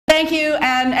Thank you,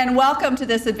 and welcome to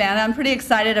this event. I'm pretty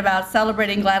excited about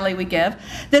celebrating Gladly We Give.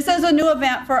 This is a new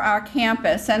event for our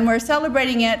campus, and we're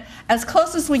celebrating it as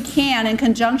close as we can in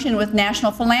conjunction with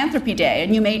National Philanthropy Day.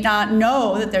 And you may not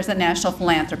know that there's a National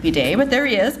Philanthropy Day, but there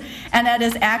is. And that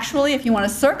is actually, if you want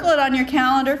to circle it on your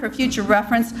calendar for future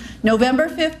reference, November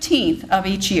 15th of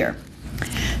each year.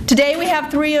 Today we have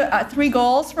three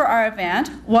goals for our event.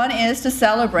 One is to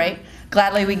celebrate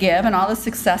Gladly We Give and all the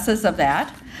successes of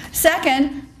that.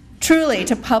 Second, truly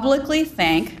to publicly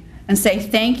thank and say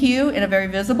thank you in a very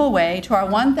visible way to our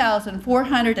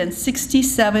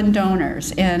 1,467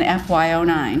 donors in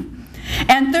FY09.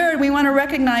 And third, we want to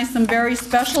recognize some very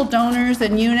special donors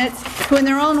and units who in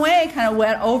their own way kind of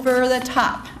went over the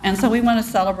top, and so we want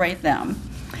to celebrate them.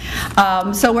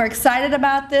 So we're excited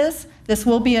about this. This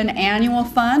will be an annual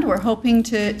fund. We're hoping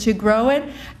to grow it.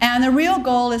 And the real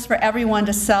goal is for everyone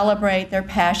to celebrate their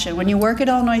passion. When you work at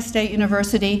Illinois State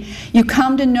University, you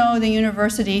come to know the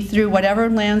university through whatever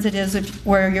lens it is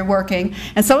where you're working.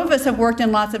 And some of us have worked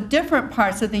in lots of different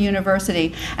parts of the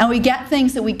university. And we get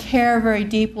things that we care very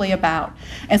deeply about.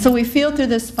 And so we feel through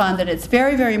this fund that it's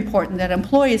very, very important that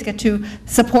employees get to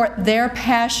support their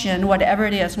passion, whatever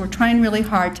it is. And we're trying really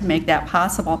hard to make that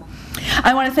possible.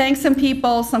 I want to thank some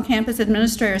people, some campus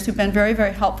administrators who've been very,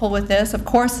 very helpful with this. Of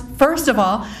course, first of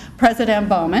all, President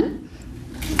Bowman.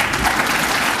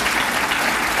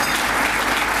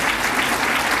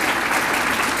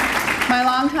 My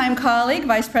longtime colleague,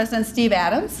 Vice President Steve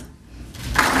Adams.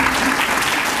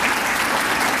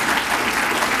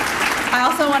 I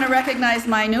also want to recognize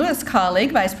my newest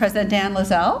colleague, Vice President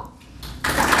Dianne.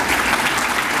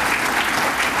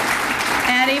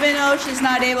 And even though she's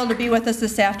not able to be with us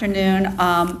this afternoon,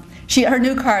 her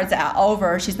new card's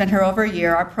over. She's been here over a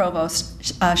year, our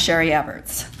provost, Sherry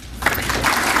Everts.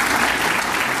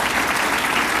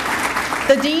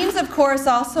 The deans, of course,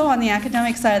 also on the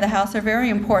academic side of the house are very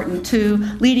important to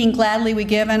leading Gladly We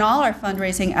Give and all our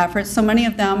fundraising efforts. So many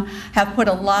of them have put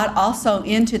a lot also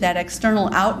into that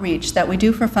external outreach that we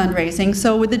do for fundraising.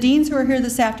 So with the deans who are here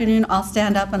this afternoon, I'll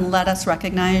stand up and let us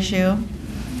recognize you.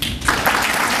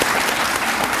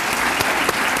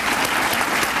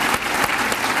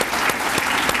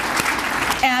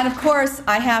 And of course,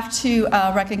 I have to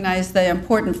recognize the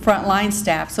important frontline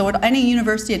staff. So would any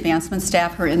university advancement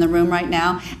staff who are in the room right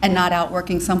now and not out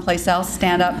working someplace else,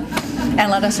 stand up and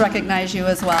let us recognize you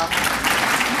as well.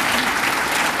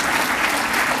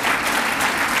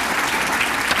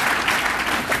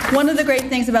 One of the great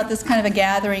things about this kind of a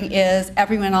gathering is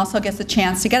everyone also gets a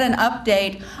chance to get an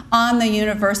update on the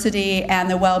university and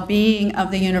the well-being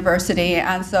of the university.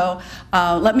 And so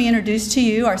let me introduce to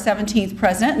you our 17th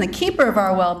president and the keeper of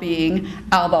our well-being,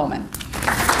 Al Bowman.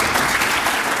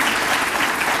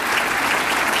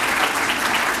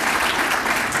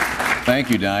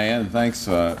 Thank you, Diane. Thanks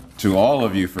to all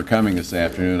of you for coming this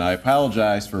afternoon. I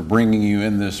apologize for bringing you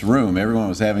in this room. Everyone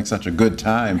was having such a good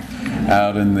time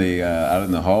out in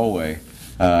the hallway.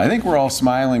 I think we're all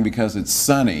smiling because it's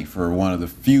sunny for one of the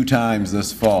few times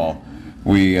this fall.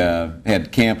 We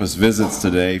had campus visits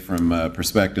today from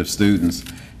prospective students,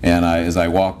 and as I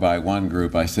walked by one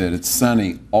group, I said, "It's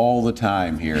sunny all the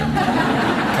time here."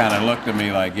 Kind of looked at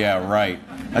me like, "Yeah, right."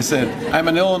 I said, "I'm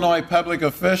an Illinois public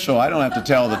official. I don't have to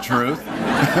tell the truth."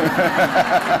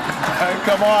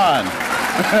 Come on.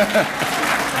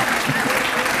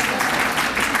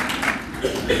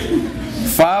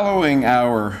 Following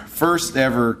our first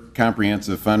ever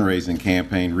comprehensive fundraising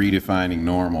campaign, Redefining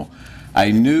Normal,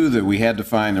 I knew that we had to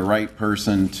find the right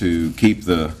person to keep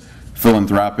the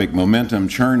philanthropic momentum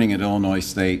churning at Illinois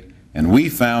State, and we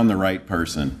found the right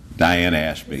person, Dianne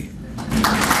Ashby.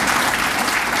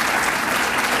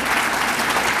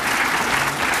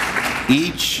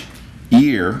 Each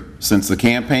year since the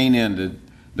campaign ended,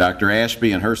 Dr.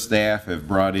 Ashby and her staff have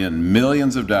brought in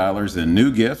millions of dollars in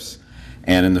new gifts,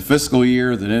 and in the fiscal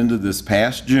year that ended this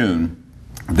past June,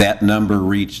 that number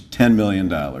reached $10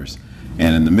 million.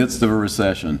 And in the midst of a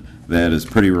recession, that is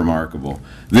pretty remarkable.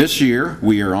 This year,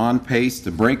 we are on pace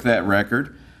to break that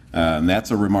record, and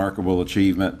that's a remarkable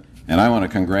achievement. And I want to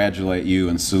congratulate you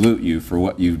and salute you for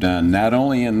what you've done, not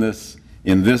only in this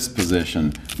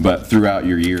position, but throughout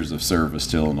your years of service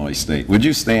to Illinois State. Would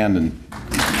you stand and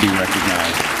be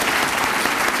recognized?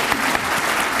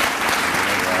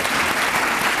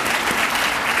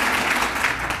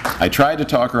 I tried to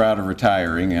talk her out of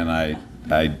retiring, and I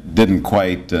didn't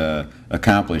quite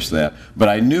accomplish that. But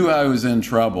I knew I was in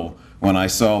trouble when I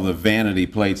saw the vanity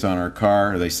plates on her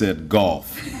car. They said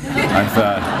golf. I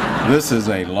thought, this is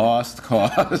a lost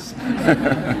cause.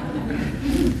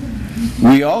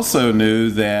 We also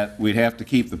knew that we'd have to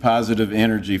keep the positive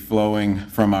energy flowing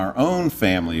from our own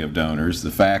family of donors, the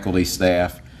faculty,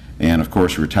 staff, and of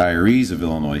course retirees of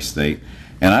Illinois State.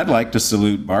 And I'd like to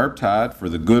salute Barb Todd for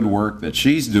the good work that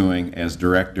she's doing as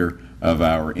director of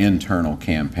our internal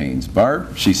campaigns.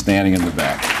 Barb, she's standing in the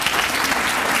back.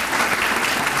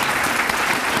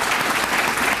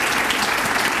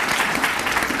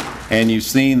 And you've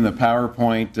seen the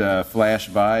PowerPoint flash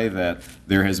by that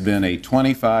there has been a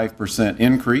 25%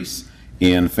 increase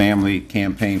in family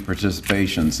campaign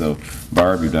participation. So,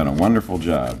 Barb, you've done a wonderful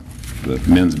job. The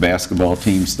men's basketball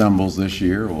team stumbles this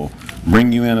year. We'll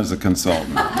bring you in as a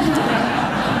consultant.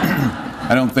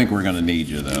 I don't think we're going to need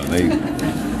you, though.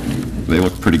 They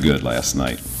looked pretty good last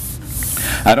night.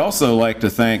 I'd also like to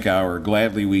thank our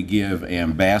Gladly We Give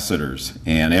ambassadors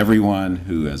and everyone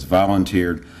who has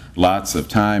volunteered lots of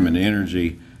time and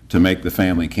energy to make the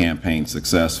family campaign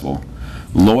successful.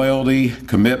 Loyalty,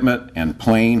 commitment, and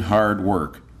plain hard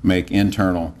work make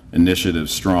internal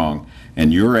initiatives strong,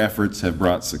 and your efforts have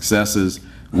brought successes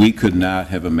we could not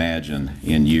have imagined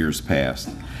in years past.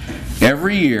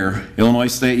 Every year, Illinois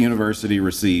State University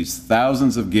receives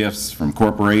thousands of gifts from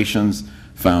corporations,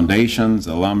 foundations,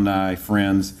 alumni,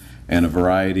 friends, and a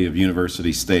variety of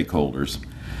university stakeholders.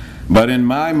 But in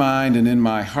my mind and in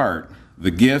my heart,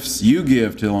 the gifts you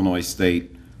give to Illinois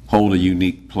State hold a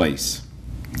unique place.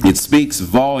 It speaks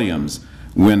volumes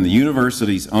when the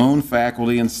university's own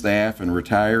faculty and staff and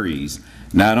retirees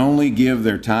not only give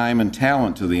their time and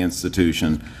talent to the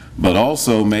institution, but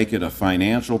also make it a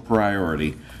financial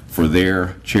priority for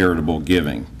their charitable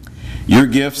giving. Your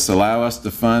gifts allow us to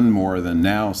fund more than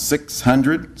now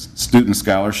 600 student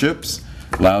scholarships,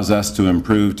 allows us to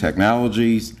improve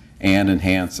technologies and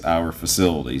enhance our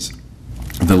facilities.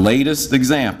 The latest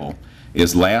example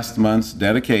is last month's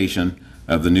dedication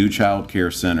of the new child care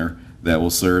center that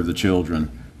will serve the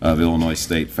children of Illinois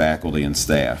State faculty and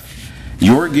staff.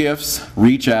 Your gifts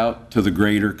reach out to the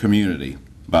greater community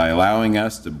by allowing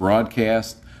us to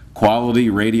broadcast quality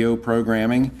radio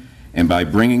programming and by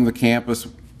bringing to campus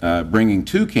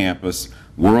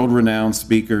world-renowned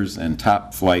speakers and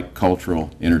top-flight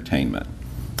cultural entertainment.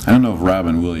 I don't know if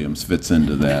Robin Williams fits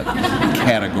into that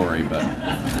category, but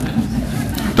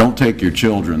don't take your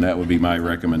children. That would be my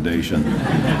recommendation.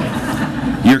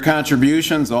 Your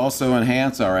contributions also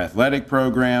enhance our athletic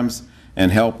programs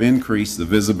and help increase the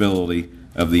visibility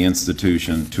of the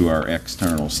institution to our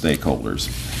external stakeholders.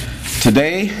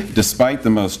 Today, despite the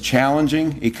most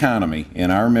challenging economy in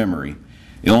our memory,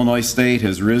 Illinois State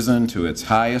has risen to its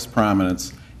highest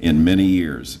prominence in many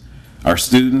years. Our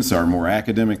students are more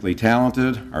academically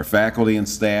talented, our faculty and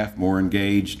staff more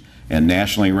engaged and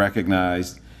nationally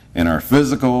recognized, and our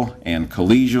physical and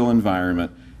collegial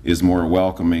environment is more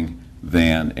welcoming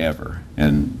than ever.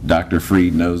 And Dr.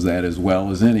 Freed knows that as well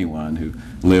as anyone who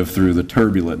lived through the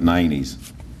turbulent 90s.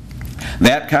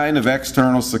 That kind of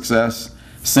external success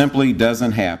simply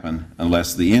doesn't happen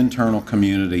unless the internal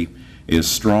community is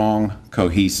strong,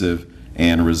 cohesive,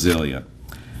 and resilient.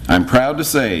 I'm proud to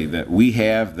say that we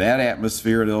have that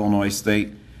atmosphere at Illinois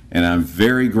State, and I'm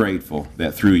very grateful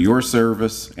that through your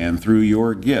service and through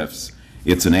your gifts,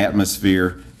 it's an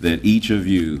atmosphere that each of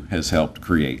you has helped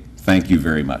create. Thank you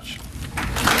very much.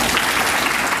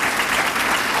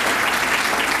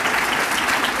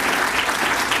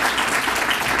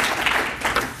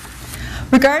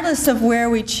 Regardless of where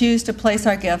we choose to place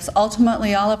our gifts,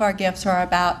 ultimately all of our gifts are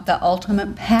about the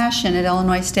ultimate passion at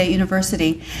Illinois State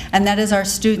University, and that is our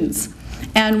students.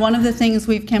 And one of the things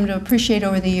we've come to appreciate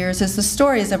over the years is the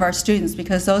stories of our students,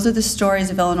 because those are the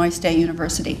stories of Illinois State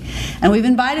University. And we've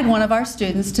invited one of our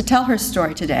students to tell her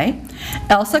story today.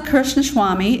 Elsa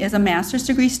Krishnaswamy is a master's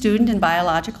degree student in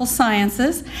biological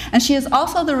sciences, and she is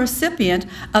also the recipient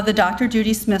of the Dr.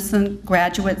 Judy Smithson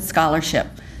Graduate Scholarship.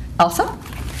 Elsa?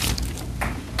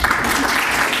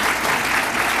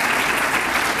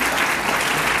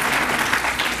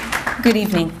 Good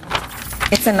evening.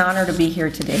 It's an honor to be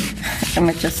here today. I'm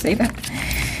going to just say that.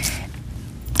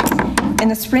 In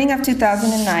the spring of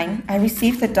 2009, I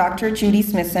received the Dr. Judy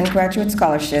Smithson Graduate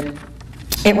Scholarship.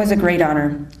 It was a great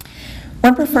honor.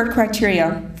 One preferred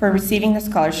criteria for receiving the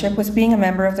scholarship was being a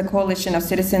member of the Coalition of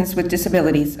Citizens with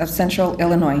Disabilities of Central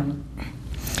Illinois,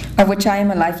 of which I am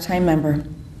a lifetime member.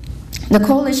 The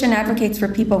coalition advocates for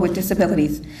people with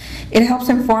disabilities. It helps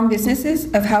inform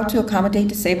businesses of how to accommodate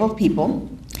disabled people,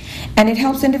 and it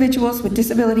helps individuals with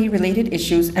disability-related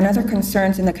issues and other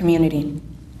concerns in the community.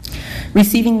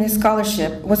 Receiving this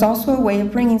scholarship was also a way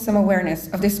of bringing some awareness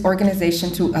of this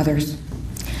organization to others.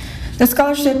 The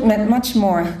scholarship meant much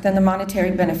more than the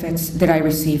monetary benefits that I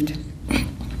received.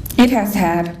 It has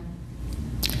had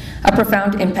a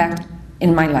profound impact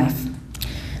in my life.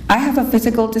 I have a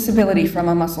physical disability from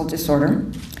a muscle disorder.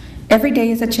 Every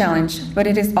day is a challenge, but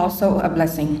it is also a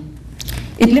blessing.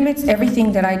 It limits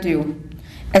everything that I do,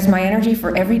 as my energy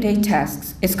for everyday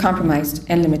tasks is compromised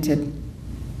and limited.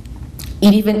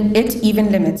 It even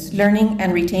limits learning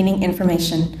and retaining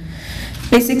information.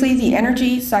 Basically, the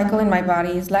energy cycle in my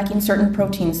body is lacking certain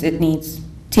proteins it needs.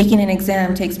 Taking an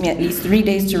exam takes me at least 3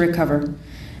 days to recover,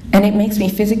 and it makes me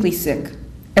physically sick,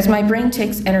 as my brain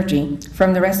takes energy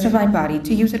from the rest of my body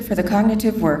to use it for the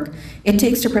cognitive work it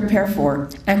takes to prepare for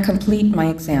and complete my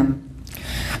exam.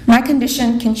 My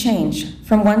condition can change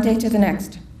from one day to the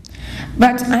next,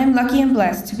 but I am lucky and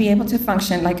blessed to be able to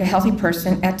function like a healthy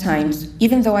person at times,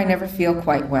 even though I never feel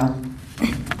quite well.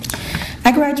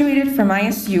 I graduated from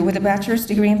ISU with a bachelor's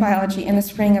degree in biology in the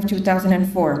spring of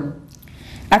 2004,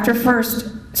 after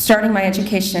first starting my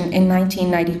education in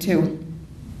 1992.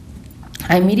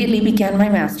 I immediately began my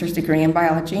master's degree in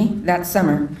biology that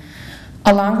summer,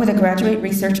 along with a graduate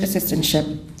research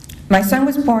assistantship. My son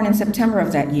was born in September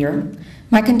of that year.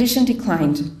 My condition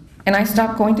declined, and I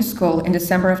stopped going to school in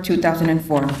December of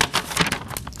 2004.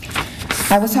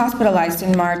 I was hospitalized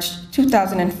in March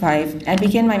 2005 and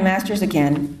began my master's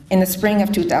again in the spring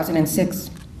of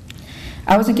 2006.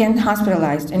 I was again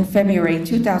hospitalized in February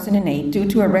 2008 due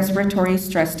to a respiratory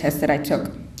stress test that I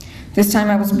took. This time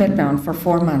I was bedbound for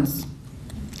 4 months.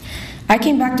 I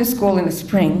came back to school in the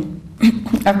spring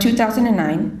of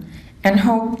 2009 and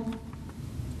hope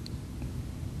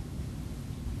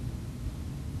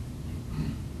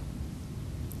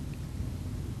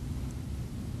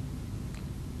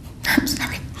I'm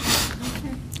sorry.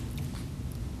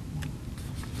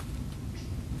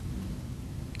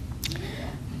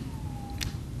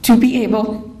 To be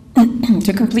able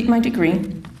to complete my degree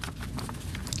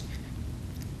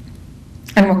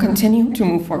and will continue to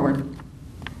move forward.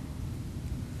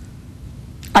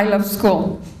 I love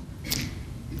school.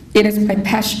 It is my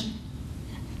passion.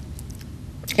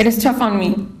 It is tough on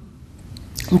me.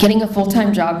 Getting a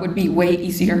full-time job would be way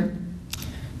easier,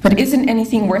 but isn't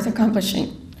anything worth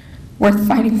accomplishing, worth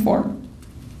fighting for?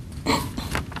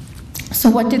 So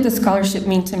what did the scholarship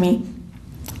mean to me?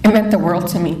 It meant the world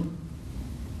to me.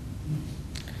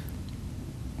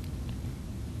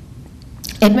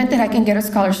 It meant that I can get a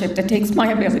scholarship that takes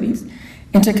my abilities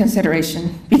into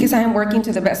consideration because I am working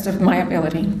to the best of my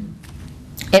ability.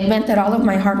 It meant that all of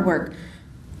my hard work,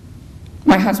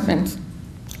 my husband,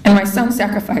 and my son's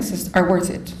sacrifices are worth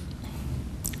it.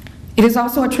 It is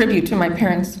also a tribute to my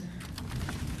parents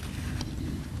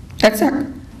that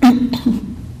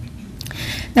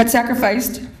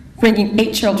sacrificed bringing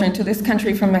 8 children to this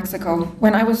country from Mexico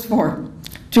when I was 4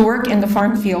 to work in the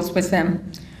farm fields with them,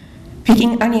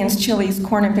 picking onions, chilies,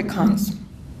 corn, and pecans.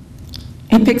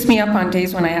 It picks me up on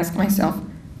days when I ask myself,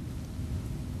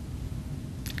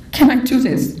 can I do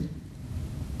this?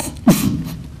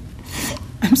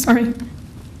 I'm sorry.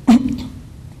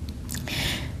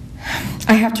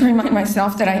 I have to remind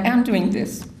myself that I am doing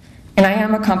this, and I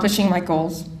am accomplishing my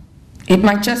goals. It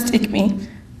might just take me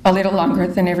a little longer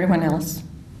than everyone else.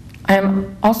 I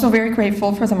am also very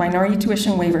grateful for the minority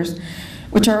tuition waivers,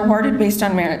 which are awarded based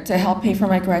on merit to help pay for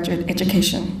my graduate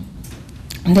education.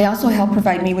 And they also help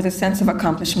provide me with a sense of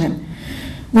accomplishment.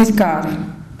 With God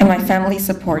and my family's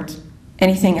support,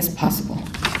 anything is possible.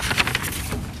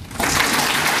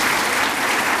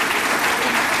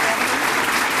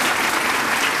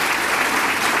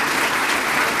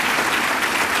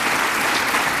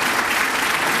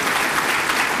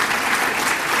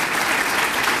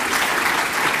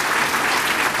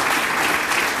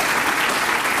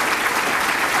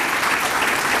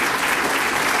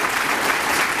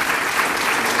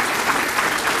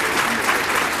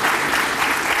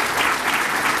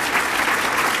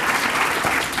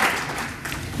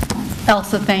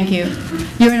 Elsa, thank you.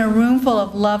 You're in a room full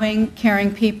of loving,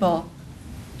 caring people,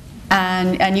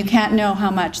 and you can't know how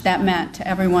much that meant to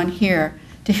everyone here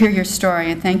to hear your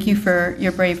story, and thank you for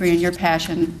your bravery and your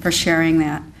passion for sharing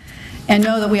that. And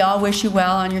know that we all wish you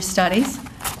well on your studies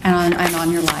and on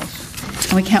your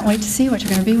life. And we can't wait to see what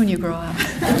you're going to be when you grow up.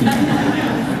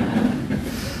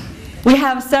 We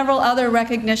have several other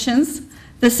recognitions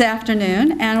this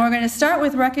afternoon, and we're going to start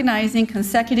with recognizing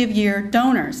consecutive year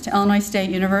donors to Illinois State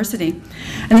University.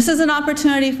 And this is an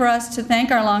opportunity for us to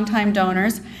thank our longtime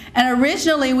donors. And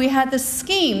originally we had this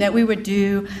scheme that we would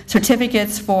do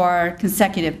certificates for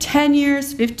consecutive 10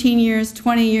 years, 15 years,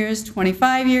 20 years,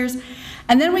 25 years.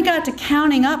 And then we got to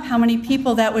counting up how many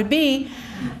people that would be.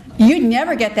 You'd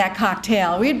never get that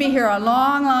cocktail. We'd be here a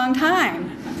long, long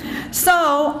time.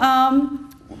 So,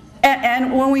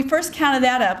 and when we first counted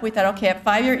that up, we thought, okay, at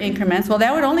 5-year increments, well,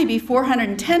 that would only be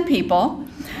 410 people.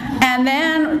 And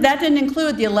then that didn't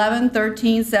include the 11,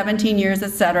 13, 17 years,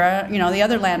 etc., the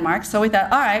other landmarks. So we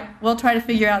thought, all right, we'll try to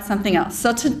figure out something else.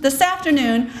 So this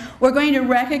afternoon, we're going to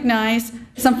recognize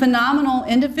some phenomenal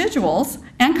individuals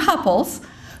and couples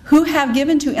who have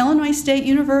given to Illinois State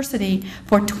University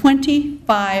for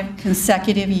 25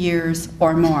 consecutive years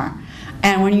or more.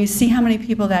 And when you see how many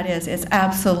people that is, it's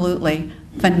absolutely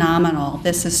phenomenal.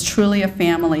 This is truly a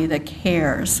family that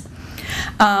cares.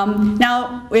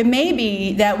 Now, it may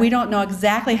be that we don't know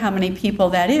exactly how many people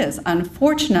that is,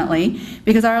 unfortunately,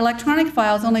 because our electronic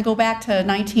files only go back to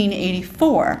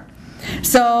 1984.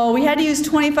 So we had to use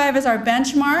 25 as our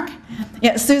benchmark.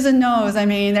 Yeah, Susan knows. I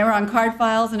mean, they were on card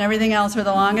files and everything else for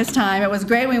the longest time. It was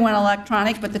great we went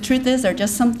electronic, but the truth is there are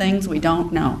just some things we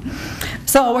don't know.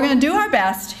 So we're going to do our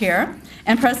best here.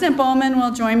 And President Bowman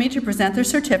will join me to present their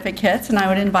certificates, and I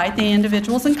would invite the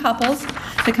individuals and couples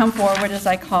to come forward as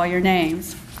I call your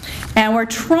names. And we're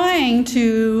trying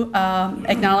to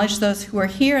acknowledge those who are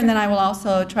here, and then I will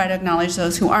also try to acknowledge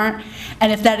those who aren't.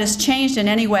 And if that has changed in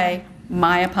any way,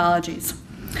 my apologies.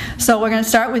 So we're going to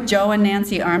start with Joe and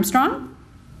Nancy Armstrong.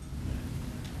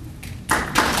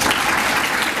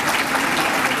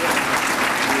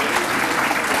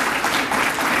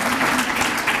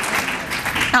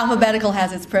 Alphabetical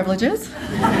has its privileges.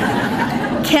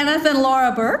 Kenneth and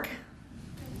Laura Burke.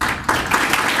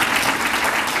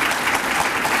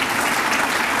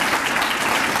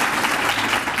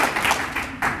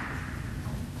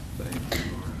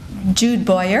 Jude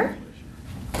Boyer.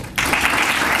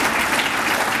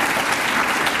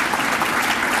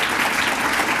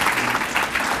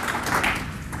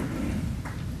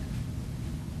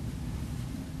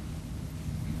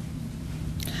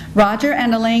 Roger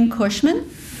and Elaine Cushman.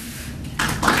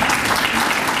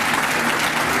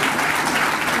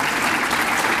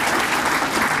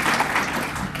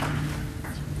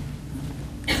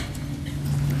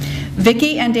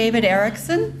 Vicki and David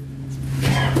Erickson.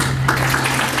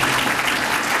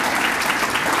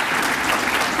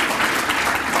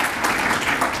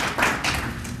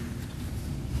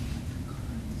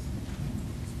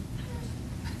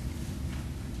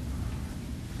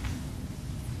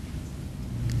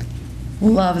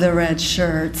 Love the red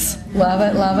shirts. Love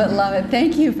it, love it, love it.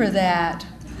 Thank you for that.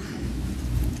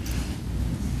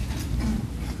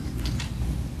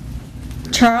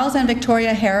 Charles and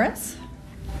Victoria Harris.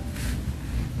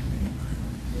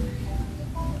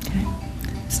 Okay.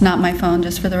 It's not my phone,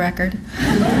 just for the record.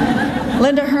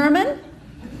 Linda Herman.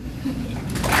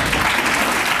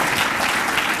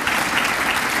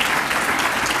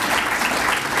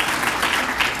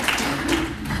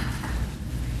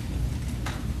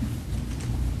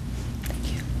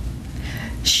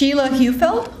 Sheila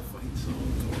Hufeld.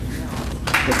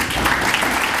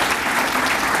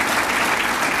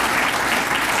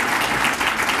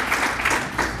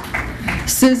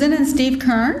 Susan and Steve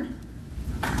Kern.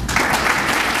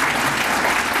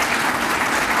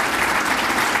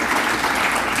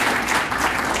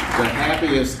 The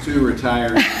happiest two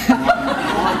retired on the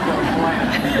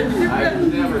planet.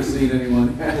 I've never seen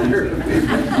anyone happier.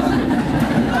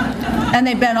 And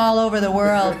they've been all over the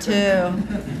world, too.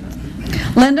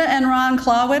 Linda and Ron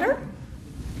Clawwitter.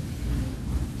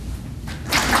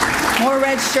 More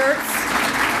red shirts.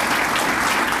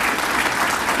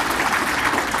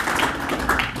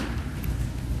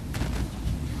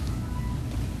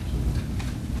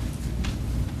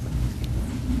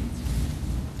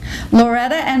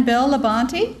 Loretta and Bill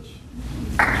Labonte.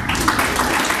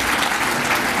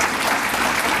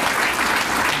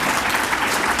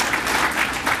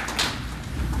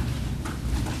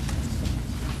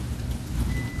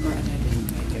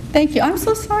 Thank you. I'm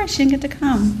so sorry she didn't get to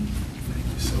come. Thank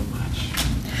you so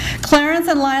much. Clarence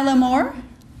and Lila Moore.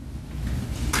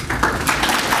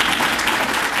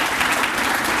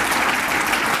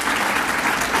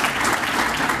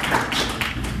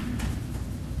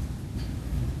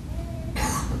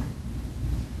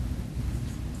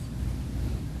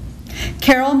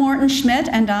 Carol Morton Schmidt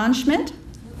and Don Schmidt.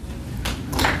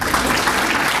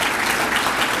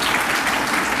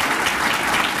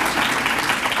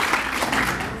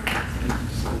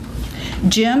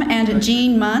 Jim and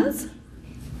Jean Munns.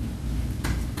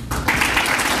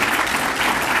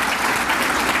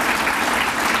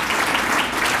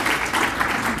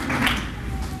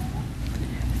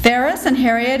 Ferris and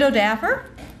Harriet O'Daffer.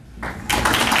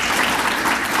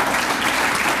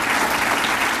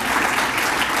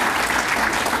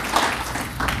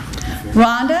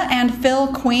 Rhonda and Phil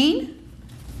Queen.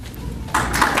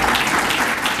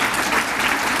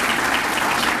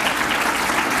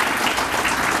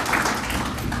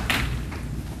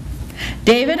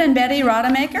 David and Betty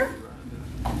Rodemaker.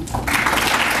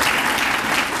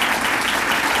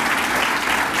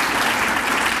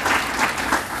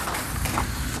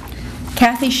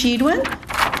 Kathy Sheedwin.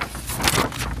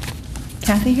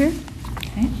 Kathy here?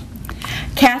 Okay.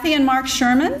 Kathy and Mark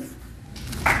Sherman.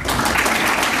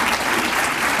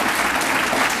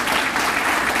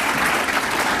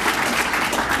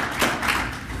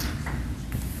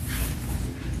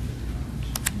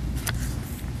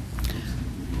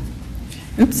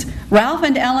 Oops. Ralph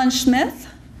and Ellen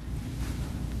Smith.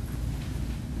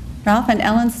 Ralph and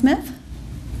Ellen Smith.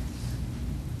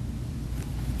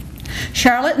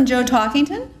 Charlotte and Joe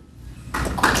Talkington.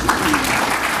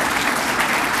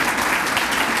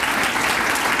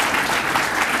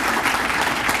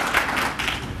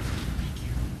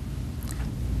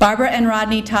 Barbara and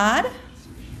Rodney Todd.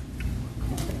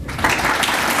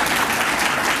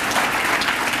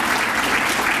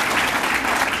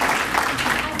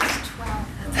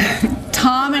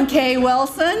 Tom and Kay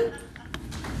Wilson.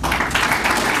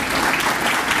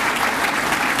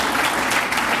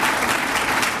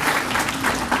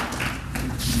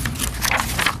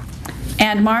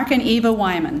 And Mark and Eva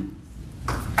Wyman.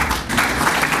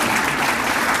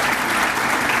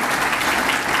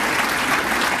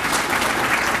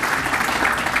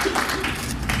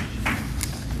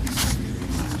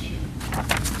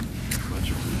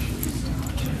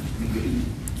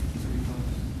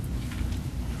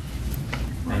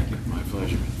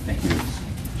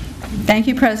 Thank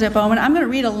you, President Bowman. I'm going to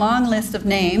read a long list of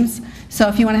names, so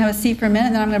if you want to have a seat for a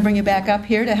minute, then I'm going to bring you back up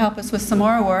here to help us with some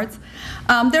more awards.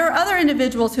 There are other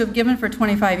individuals who have given for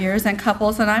 25 years and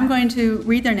couples, and I'm going to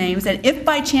read their names, and if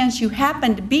by chance you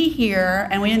happen to be here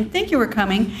and we didn't think you were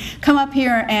coming, come up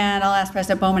here and I'll ask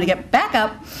President Bowman to get back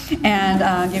up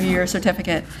and give you your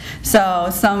certificate.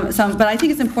 So but I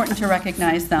think it's important to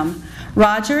recognize them.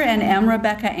 Roger and M.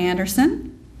 Rebecca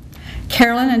Anderson,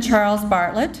 Carolyn and Charles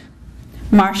Bartlett,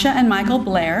 Marcia and Michael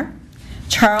Blair,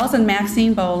 Charles and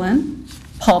Maxine Bolin,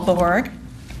 Paul Borg,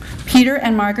 Peter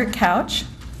and Margaret Couch,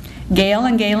 Gail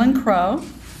and Galen Crow,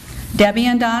 Debbie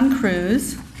and Don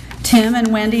Cruz, Tim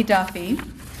and Wendy Duffy,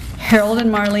 Harold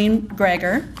and Marlene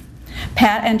Greger,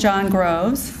 Pat and John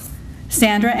Groves,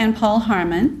 Sandra and Paul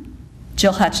Harmon,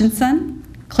 Jill Hutchinson,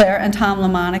 Claire and Tom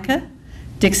LaMonica,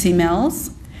 Dixie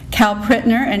Mills, Cal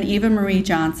Prittner and Eva Marie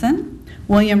Johnson,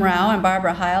 William Rao and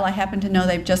Barbara Heil. I happen to know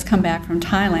they've just come back from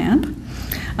Thailand.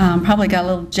 Probably got a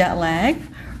little jet lag.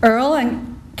 Earl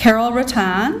and Carol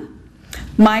Rattan,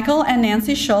 Michael and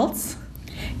Nancy Schultz,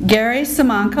 Gary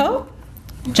Simonko,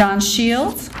 John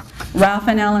Shields, Ralph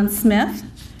and Ellen Smith,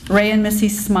 Ray and Missy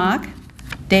Smock,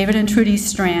 David and Trudy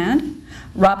Strand,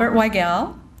 Robert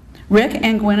Weigel, Rick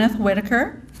and Gwyneth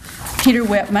Whitaker, Peter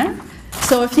Whitman.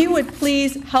 So if you would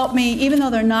please help me, even though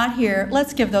they're not here,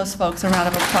 let's give those folks a round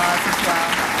of applause as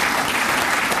well.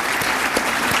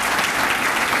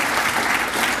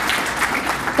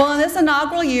 Well, in this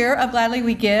inaugural year of Gladly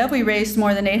We Give, we raised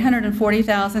more than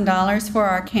 $840,000 for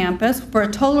our campus for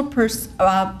a total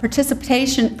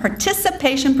participation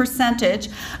percentage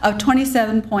of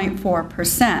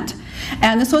 27.4%.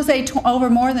 And this was over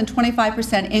more than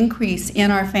 25% increase in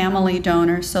our family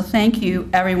donors, so thank you,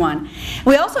 everyone.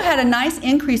 We also had a nice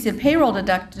increase in payroll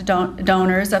deducted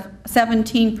donors of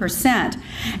 17%,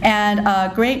 and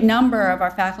a great number of our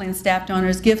faculty and staff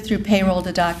donors give through payroll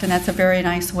deduct, and that's a very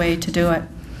nice way to do it.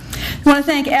 I want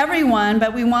to thank everyone,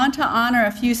 but we want to honor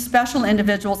a few special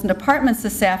individuals and departments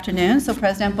this afternoon, so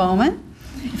President Bowman,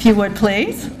 if you would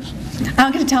please. I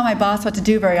don't get to tell my boss what to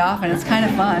do very often, it's kind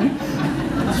of fun.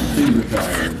 That's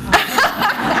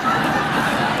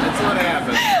what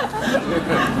happens.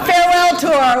 Farewell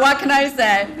tour, what can I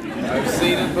say? I've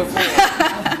seen it before.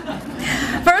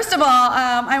 First of all,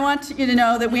 I want you to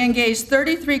know that we engaged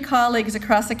 33 colleagues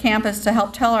across the campus to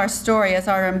help tell our story as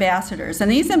our ambassadors. And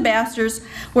these ambassadors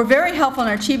were very helpful in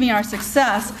achieving our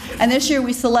success. And this year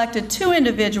we selected 2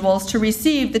 individuals to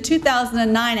receive the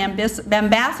 2009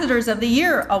 Ambassadors of the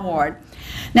Year Award.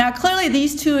 Now, clearly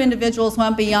these 2 individuals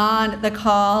went beyond the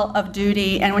call of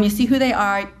duty, and when you see who they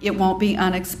are, it won't be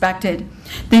unexpected.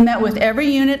 They met with every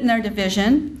unit in their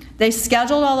division. They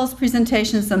scheduled all those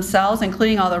presentations themselves,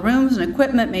 including all the rooms and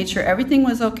equipment, made sure everything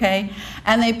was okay,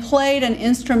 and they played an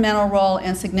instrumental role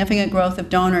in significant growth of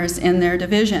donors in their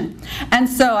division. And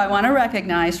so I want to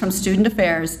recognize from Student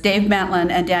Affairs, Dave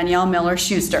Mentland and Danielle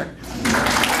Miller-Schuster.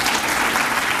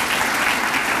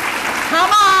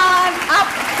 Come on, up,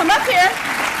 come up here.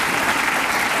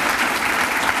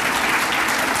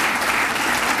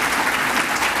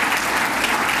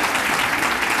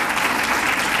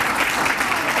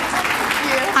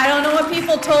 I don't know what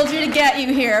people told you to get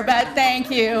you here, but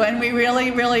thank you, and we really,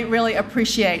 really, really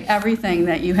appreciate everything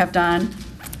that you have done.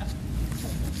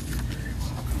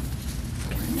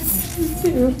 Thank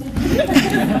you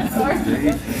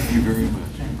very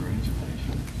much.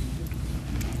 Congratulations.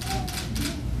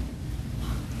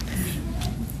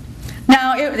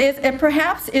 it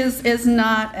perhaps is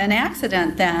not an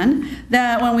accident then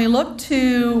that when we look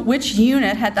to which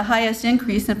unit had the highest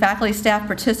increase in faculty staff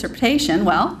participation,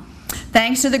 well,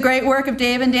 thanks to the great work of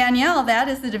Dave and Danielle, that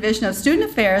is the Division of Student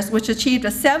Affairs, which achieved a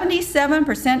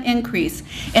 77% increase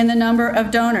in the number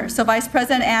of donors. So Vice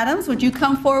President Adams, would you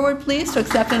come forward, please, to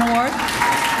accept an award?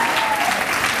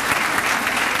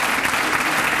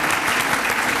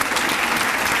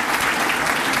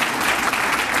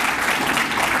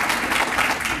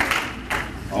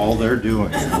 All they're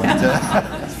doing. He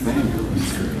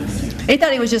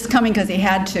thought he was just coming because he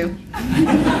had to.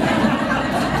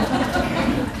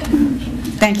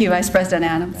 Thank you, Vice President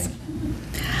Adams.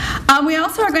 We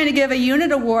also are going to give a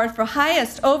unit award for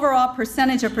highest overall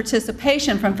percentage of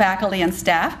participation from faculty and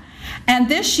staff. And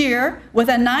this year, with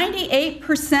a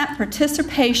 98%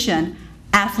 participation,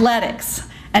 athletics.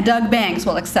 And Doug Banks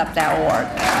will accept that award.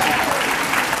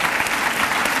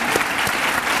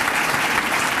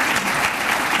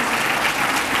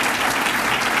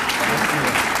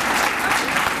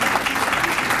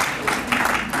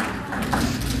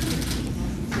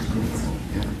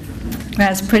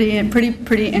 That's pretty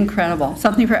incredible.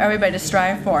 Something for everybody to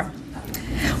strive for.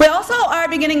 We also are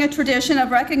beginning a tradition of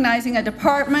recognizing a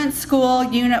department, school,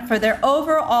 unit for their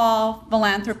overall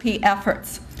philanthropy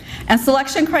efforts. And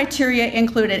selection criteria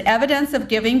included evidence of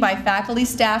giving by faculty,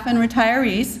 staff, and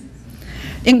retirees,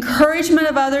 encouragement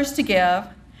of others to give,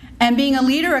 and being a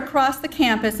leader across the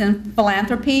campus in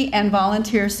philanthropy and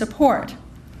volunteer support.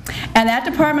 And that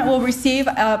department will receive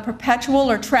a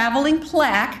perpetual or traveling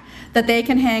plaque that they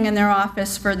can hang in their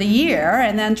office for the year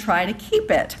and then try to keep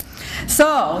it.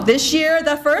 So this year,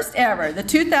 the first ever, the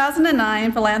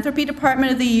 2009 Philanthropy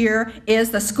Department of the Year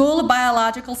is the School of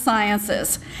Biological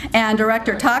Sciences, and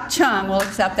Director Tak Chung will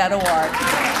accept that award.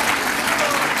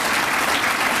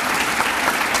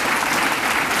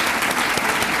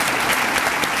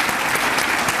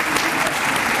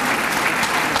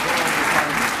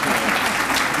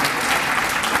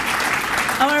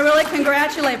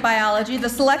 Congratulate biology. The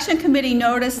selection committee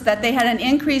noticed that they had an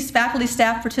increased faculty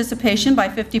staff participation by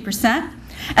 50%,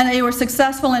 and they were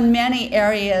successful in many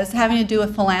areas having to do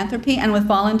with philanthropy and with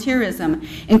volunteerism,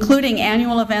 including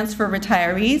annual events for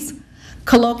retirees,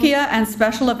 colloquia and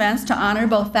special events to honor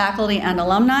both faculty and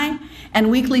alumni,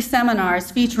 and weekly seminars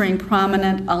featuring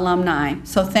prominent alumni.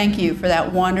 So thank you for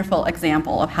that wonderful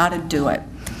example of how to do it.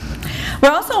 We're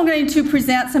also going to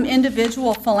present some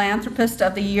individual Philanthropist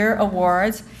of the Year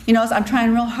awards. You know, I'm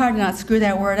trying real hard to not screw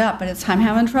that word up, but I'm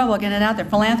having trouble getting it out there.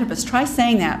 Philanthropist, try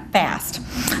saying that fast.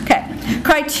 Okay.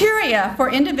 Criteria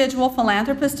for individual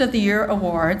Philanthropist of the Year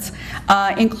awards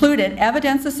included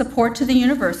evidence of support to the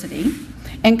university,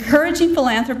 encouraging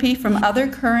philanthropy from other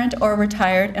current or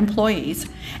retired employees,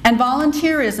 and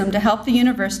volunteerism to help the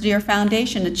university or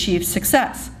foundation achieve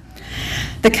success.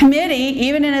 The committee,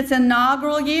 even in its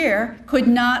inaugural year, could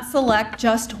not select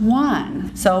just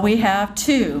one, so we have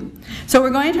two. So we're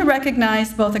going to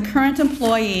recognize both a current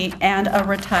employee and a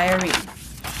retiree.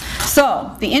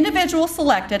 So the individual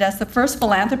selected as the first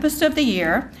Philanthropist of the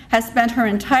Year has spent her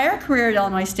entire career at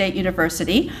Illinois State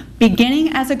University, beginning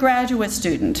as a graduate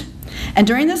student. And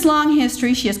during this long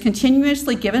history, she has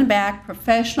continuously given back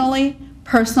professionally,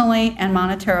 personally, and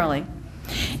monetarily.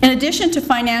 In addition to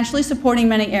financially supporting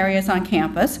many areas on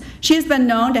campus, she has been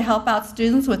known to help out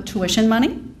students with tuition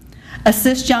money,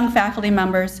 assist young faculty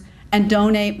members, and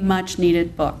donate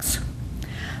much-needed books.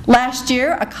 Last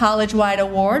year, a college-wide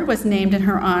award was named in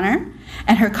her honor,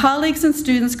 and her colleagues and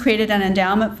students created an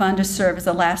endowment fund to serve as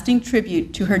a lasting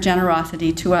tribute to her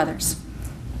generosity to others.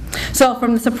 So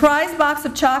from the surprise box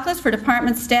of chocolates for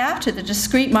department staff to the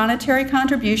discreet monetary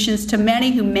contributions to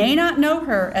many who may not know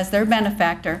her as their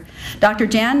benefactor, Dr.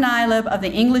 Jan Nylib of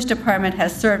the English department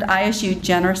has served ISU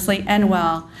generously and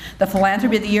well. The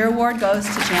Philanthropy of the Year award goes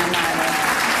to Jan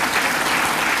Nylib.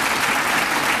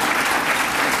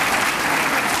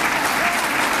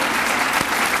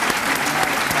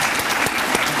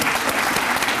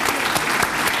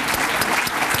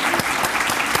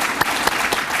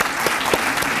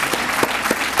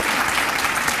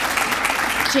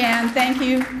 Jan, thank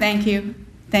you, thank you,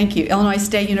 thank you. Illinois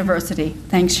State University,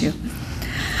 thanks you.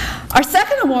 Our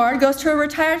second award goes to a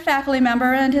retired faculty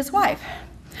member and his wife.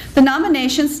 The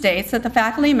nomination states that the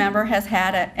faculty member has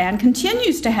had and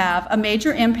continues to have a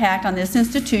major impact on this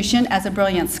institution as a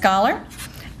brilliant scholar,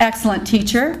 excellent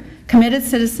teacher, committed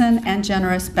citizen, and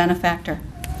generous benefactor.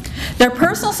 Their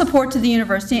personal support to the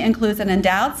university includes an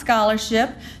endowed scholarship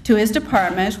to his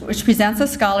department, which presents a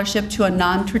scholarship to a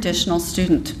non-traditional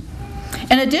student.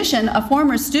 In addition, a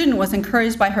former student was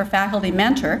encouraged by her faculty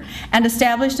mentor and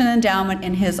established an endowment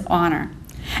in his honor.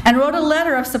 and wrote a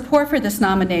letter of support for this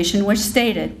nomination, which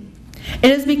stated,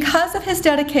 "It is because of his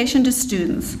dedication to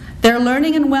students, their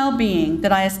learning and well-being,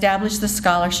 that I established the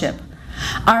scholarship.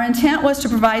 Our intent was to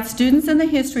provide students in the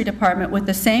history department with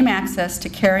the same access to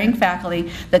caring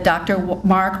faculty that Dr.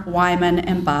 Mark Wyman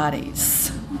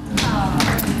embodies."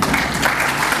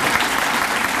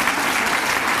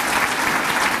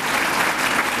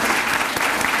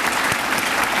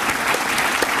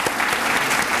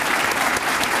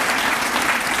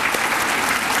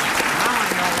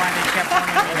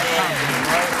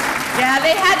 Yeah,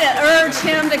 they had to urge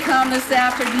him to come this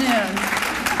afternoon.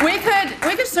 We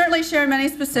could certainly share many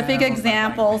specific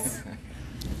examples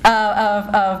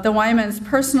of the Wyman's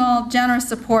personal, generous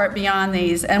support beyond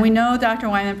these, and we know Dr.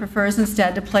 Wyman prefers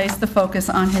instead to place the focus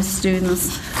on his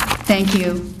students. Thank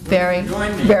you very,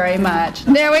 very much.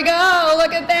 There we go.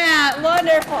 Look at that.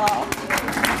 Wonderful.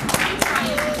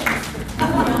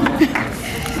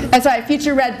 That's right,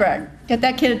 future Redbird. Get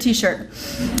that kid a t-shirt.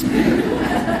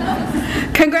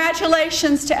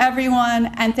 Congratulations to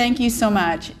everyone, and thank you so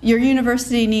much. Your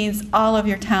university needs all of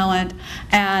your talent,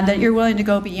 and that you're willing to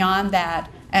go beyond that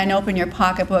and open your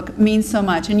pocketbook means so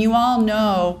much. And you all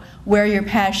know where your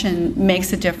passion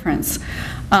makes a difference.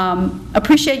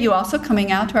 Appreciate you also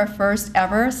coming out to our first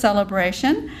ever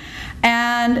celebration.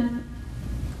 And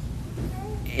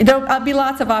there'll be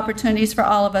lots of opportunities for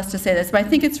all of us to say this, but I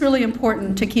think it's really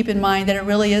important to keep in mind that it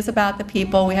really is about the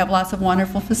people. We have lots of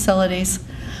wonderful facilities.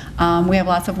 We have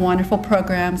lots of wonderful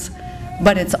programs,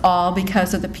 but it's all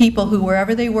because of the people who,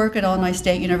 wherever they work at Illinois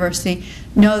State University,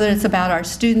 know that it's about our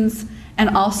students and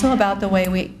also about the way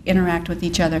we interact with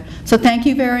each other. So thank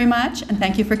you very much, and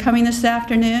thank you for coming this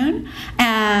afternoon,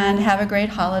 and have a great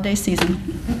holiday season.